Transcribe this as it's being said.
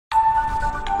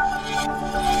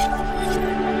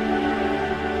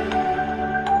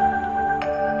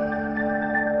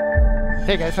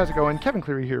Hey guys, how's it going? Kevin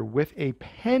Cleary here with a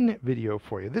pen video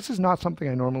for you. This is not something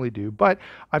I normally do, but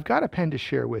I've got a pen to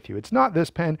share with you. It's not this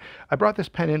pen. I brought this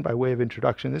pen in by way of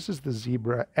introduction. This is the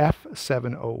Zebra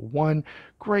F701.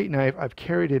 Great knife. I've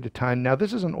carried it a ton. Now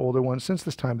this is an older one. Since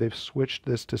this time they've switched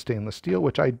this to stainless steel,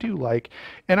 which I do like,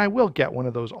 and I will get one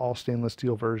of those all stainless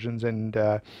steel versions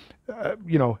and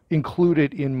include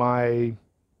it in my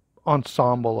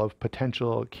ensemble of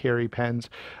potential carry pens.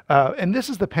 And this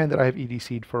is the pen that I've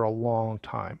EDC'd for a long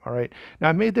time. All right. Now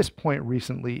I made this point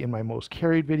recently in my most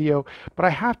carried video, but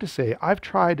I have to say I've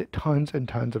tried tons and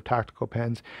tons of tactical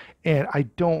pens and I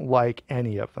don't like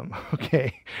any of them.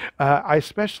 Okay. I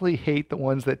especially hate the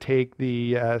ones that take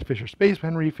the Fisher Space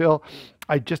Pen refill.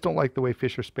 I just don't like the way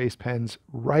Fisher Space Pens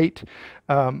write.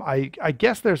 I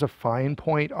guess there's a fine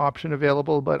point option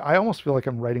available, but I almost feel like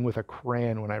I'm writing with a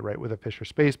crayon when I write with a Fisher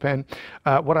Space Pen.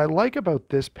 What I like about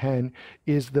this pen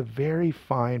is the very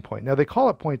fine point. Now they call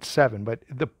it 0.7, but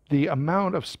the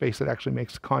amount of space that actually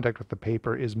makes contact with the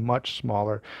paper is much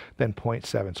smaller than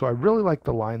 0.7. So I really like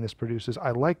the line this produces.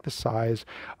 I like the size.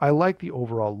 I like the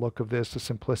overall look of this, the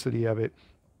simplicity of it.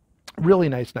 Really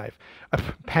nice knife,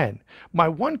 pen. My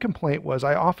one complaint was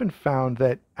I often found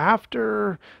that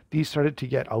after these started to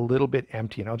get a little bit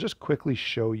empty, and I'll just quickly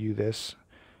show you this.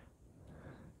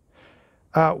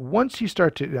 Once you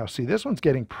start to, now see, this one's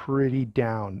getting pretty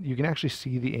down. You can actually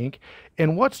see the ink.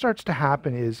 And what starts to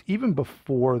happen is even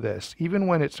before this, even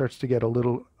when it starts to get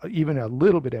even a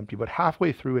little bit empty, but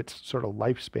halfway through its sort of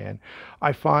lifespan,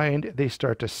 I find they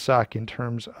start to suck in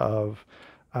terms of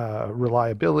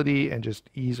reliability and just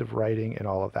ease of writing and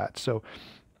all of that. So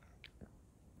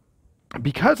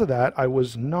because of that, I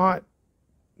was not,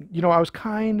 I was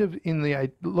kind of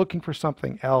looking for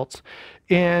something else.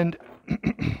 And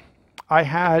I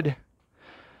had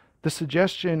the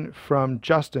suggestion from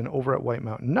Justin over at White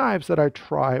Mountain Knives that I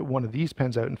try one of these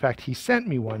pens out. In fact, he sent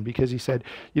me one because he said,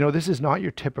 this is not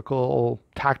your typical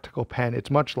tactical pen.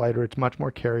 It's much lighter. It's much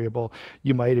more carryable.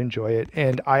 You might enjoy it.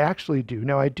 And I actually do.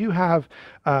 Now I do have,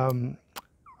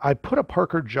 I put a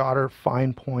Parker Jotter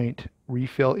fine point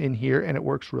refill in here and it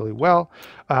works really well.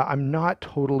 I'm not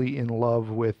totally in love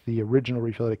with the original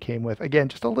refill that it came with. Again,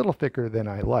 just a little thicker than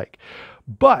I like.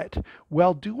 But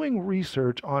while doing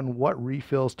research on what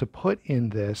refills to put in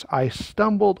this, I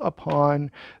stumbled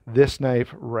upon this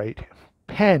knife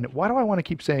pen. Why do I want to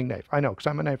keep saying knife? I know, because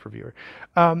I'm a knife reviewer.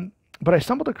 But I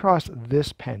stumbled across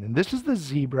this pen, and this is the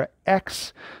Zebra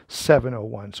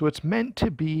X701. So it's meant to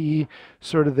be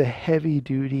sort of the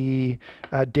heavy-duty,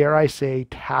 dare I say,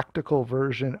 tactical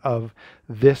version of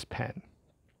this pen.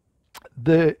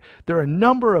 There are a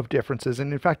number of differences,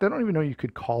 and in fact, I don't even know you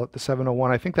could call it the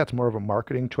 701. I think that's more of a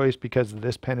marketing choice because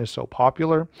this pen is so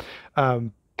popular,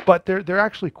 but they're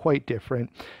actually quite different.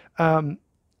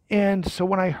 And so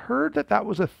when I heard that that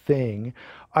was a thing,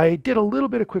 I did a little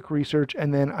bit of quick research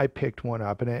and then I picked one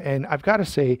up. And I've got to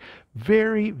say,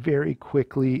 very, very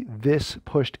quickly, this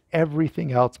pushed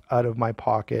everything else out of my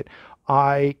pocket.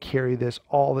 I carry this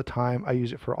all the time. I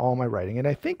use it for all my writing. And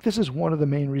I think this is one of the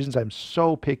main reasons I'm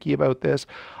so picky about this.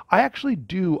 I actually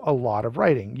do a lot of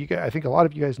writing. I think a lot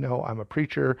of you guys know I'm a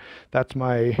preacher. That's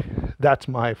my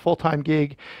full-time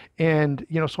gig. And,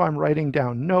 so I'm writing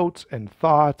down notes and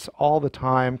thoughts all the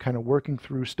time, kind of working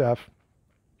through stuff.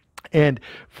 And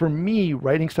for me,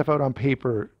 writing stuff out on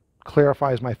paper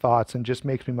clarifies my thoughts and just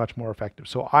makes me much more effective.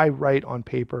 So I write on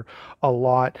paper a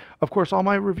lot. Of course, all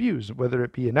my reviews, whether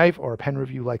it be a knife or a pen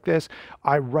review like this,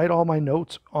 I write all my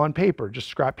notes on paper, just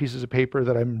scrap pieces of paper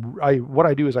that what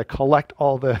I do is I collect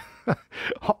all the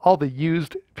all the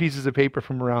used pieces of paper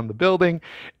from around the building,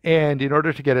 and in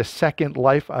order to get a second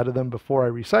life out of them before I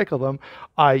recycle them,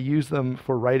 I use them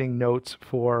for writing notes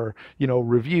for,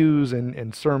 reviews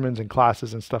and sermons and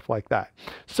classes and stuff like that.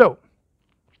 So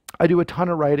I do a ton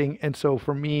of writing, and so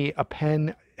for me, a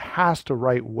pen has to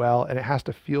write well and it has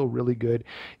to feel really good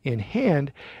in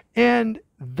hand. And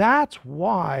that's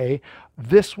why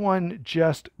this one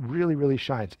just really, really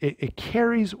shines. It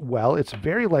carries well. It's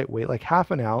very lightweight, like half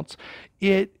an ounce.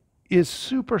 It is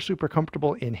super, super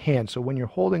comfortable in hand. So when you're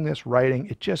holding this writing,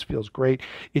 it just feels great.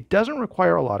 It doesn't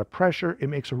require a lot of pressure. It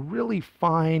makes a really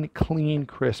fine, clean,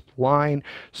 crisp line.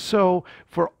 So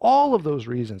for all of those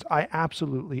reasons, I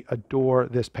absolutely adore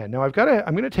this pen. Now I'm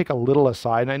going to take a little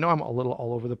aside, and I know I'm a little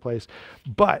all over the place,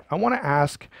 but I want to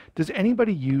ask, does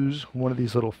anybody use one of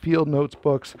these little field notes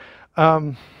books? I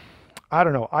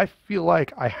don't know. I feel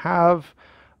like I have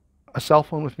a cell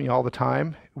phone with me all the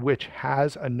time, which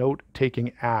has a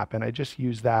note-taking app, and I just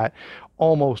use that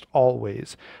almost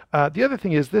always. The other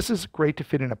thing is this is great to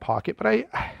fit in a pocket, but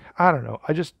I don't know.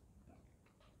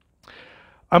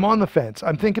 I'm on the fence.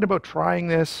 I'm thinking about trying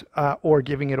this or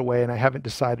giving it away, and I haven't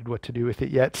decided what to do with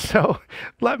it yet. So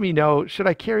let me know, should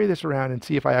I carry this around and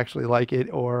see if I actually like it,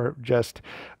 or just,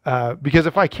 because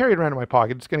if I carry it around in my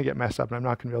pocket, it's going to get messed up and I'm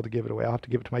not going to be able to give it away. I'll have to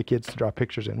give it to my kids to draw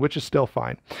pictures in, which is still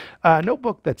fine.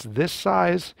 Notebook that's this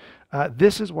size.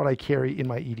 This is what I carry in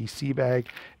my EDC bag,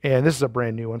 and this is a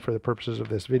brand new one for the purposes of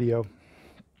this video.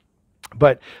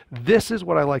 But this is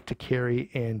what I like to carry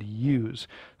and use.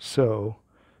 So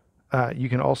you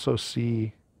can also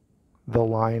see the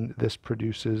line this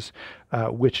produces,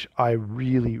 which I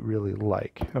really, really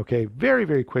like. Okay, very,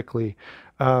 very quickly,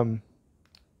 I'm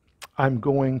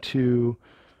going to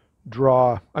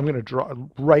draw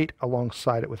right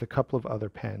alongside it with a couple of other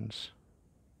pens.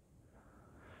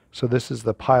 So this is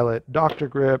the Pilot Dr.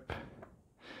 Grip.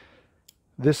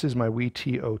 This is my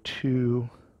WT02.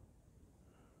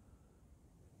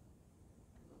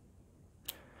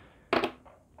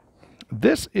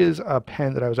 This is a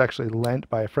pen that I was actually lent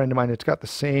by a friend of mine. It's got the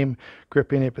same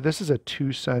grip in it, but this is a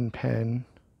Tucson pen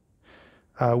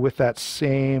with that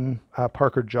same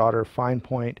Parker Jotter fine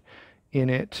point in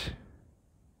it.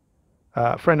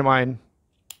 A friend of mine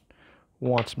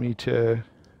wants me to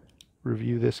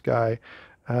review this guy.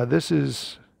 This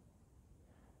is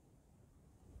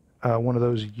one of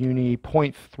those Uni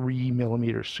 0.3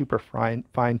 millimeter super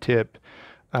fine tip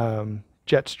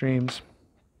jet streams.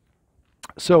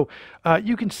 So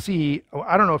you can see,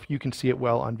 I don't know if you can see it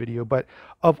well on video, but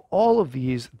of all of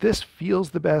these, this feels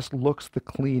the best, looks the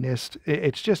cleanest.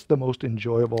 It's just the most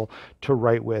enjoyable to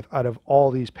write with out of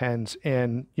all these pens,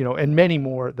 and and many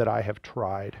more that I have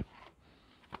tried.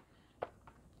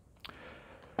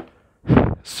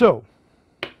 So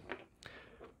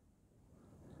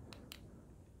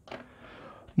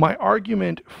my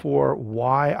argument for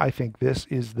why I think this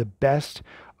is the best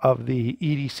of the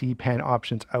EDC pen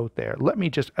options out there, let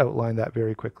me just outline that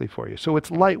very quickly for you. So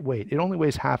it's lightweight. It only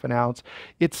weighs ½ an ounce.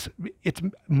 It's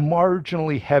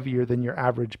marginally heavier than your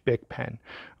average Bic pen.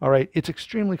 All right. It's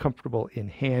extremely comfortable in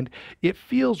hand. It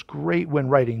feels great when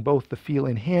writing, both the feel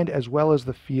in hand as well as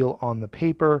the feel on the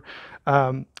paper.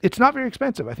 It's not very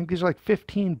expensive. I think these are like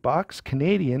 15 bucks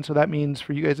Canadian. So that means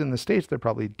for you guys in the States, they're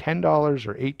probably $10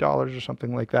 or $8 or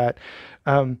something like that.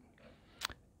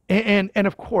 And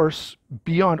of course,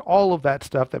 beyond all of that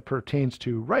stuff that pertains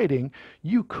to writing,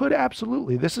 you could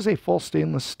absolutely, this is a full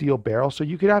stainless steel barrel, so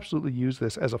you could absolutely use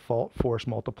this as a force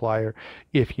multiplier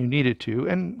if you needed to,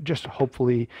 and just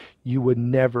hopefully you would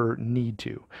never need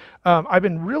to. I've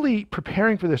been really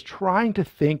preparing for this, trying to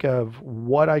think of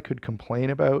what I could complain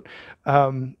about.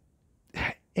 And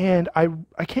I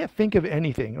can't think of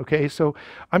anything. Okay, so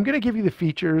I'm going to give you the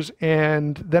features,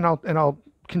 and then I'll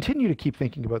continue to keep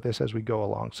thinking about this as we go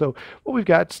along. So what we've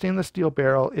got, stainless steel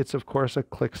barrel. It's of course a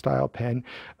click style pen.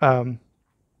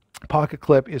 Pocket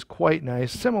clip is quite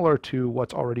nice, similar to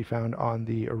what's already found on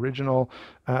the original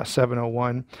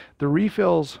 701. The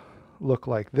refills look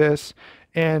like this.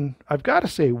 And I've got to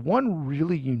say, one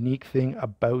really unique thing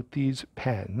about these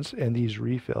pens and these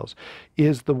refills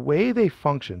is the way they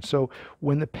function. So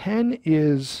when the pen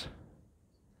is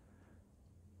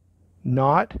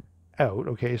not out,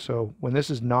 okay, so when this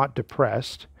is not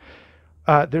depressed,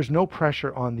 there's no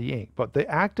pressure on the ink, but the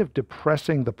act of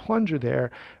depressing the plunger there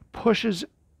pushes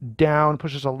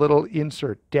a little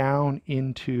insert down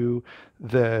into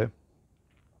the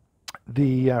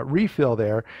refill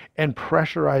there and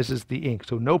pressurizes the ink.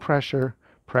 So no pressure,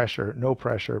 pressure, no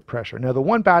pressure, pressure. Now the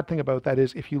one bad thing about that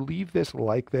is if you leave this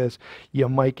like this, you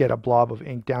might get a blob of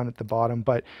ink down at the bottom,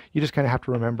 but you just kind of have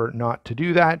to remember not to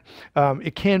do that.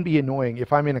 It can be annoying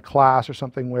if I'm in a class or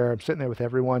something where I'm sitting there with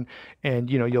everyone and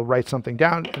you'll write something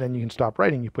down and then you can stop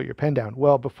writing, you put your pen down.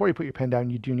 Well, before you put your pen down,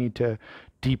 you do need to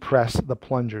depress the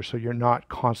plunger so you're not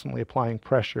constantly applying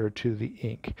pressure to the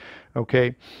ink.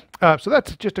 Okay, so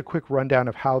that's just a quick rundown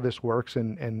of how this works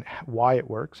and why it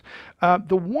works.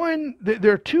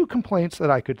 There are two complaints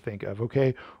that I could think of.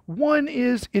 Okay, one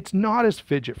is it's not as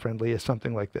fidget friendly as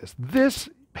something like this. This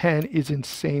pen is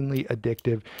insanely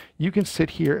addictive. You can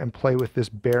sit here and play with this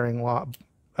bearing lock,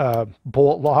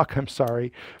 bolt lock, I'm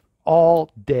sorry, all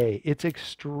day. It's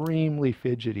extremely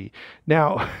fidgety.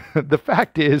 Now, the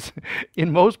fact is,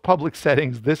 in most public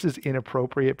settings, this is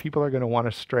inappropriate. People are going to want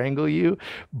to strangle you.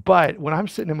 But when I'm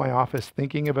sitting in my office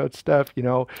thinking about stuff,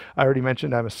 I already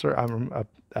mentioned I'm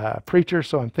a preacher,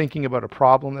 so I'm thinking about a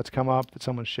problem that's come up that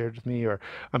someone shared with me, or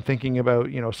I'm thinking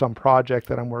about, some project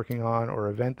that I'm working on or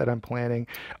event that I'm planning.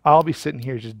 I'll be sitting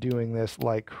here just doing this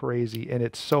like crazy, and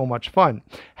it's so much fun.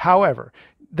 However,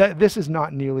 this is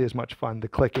not nearly as much fun, the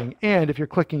clicking, and if you're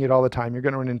clicking it all the time, you're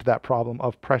going to run into that problem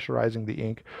of pressurizing the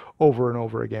ink over and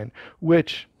over again,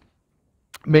 which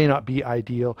may not be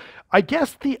ideal. I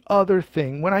guess the other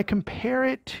thing, when I compare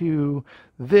it to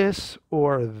this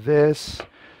or this,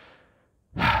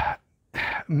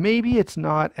 maybe it's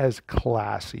not as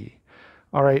classy.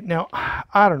 All right. Now,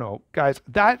 I don't know, guys,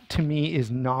 that to me is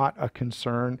not a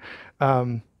concern.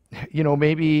 Um,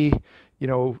 maybe,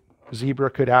 Zebra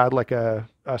could add like a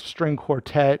string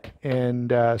quartet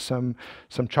and some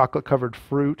chocolate covered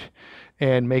fruit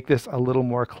and make this a little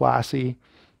more classy,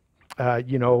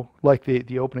 like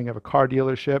the opening of a car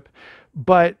dealership.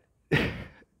 But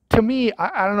to me,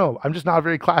 I don't know. I'm just not a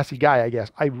very classy guy, I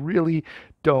guess. I really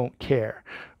don't care.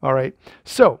 All right.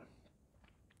 So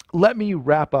let me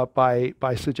wrap up by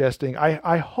suggesting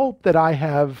I hope that I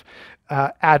have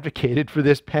advocated for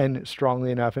this pen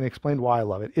strongly enough and explained why I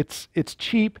love it. It's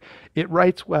cheap, it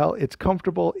writes well, it's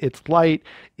comfortable, it's light,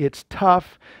 it's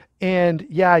tough, and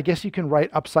yeah, I guess you can write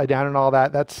upside down and all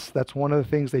that. That's one of the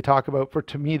things they talk about.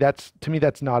 To me that's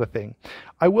not a thing.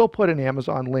 I will put an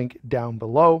Amazon link down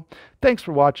below. Thanks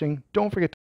for watching. Don't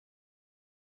forget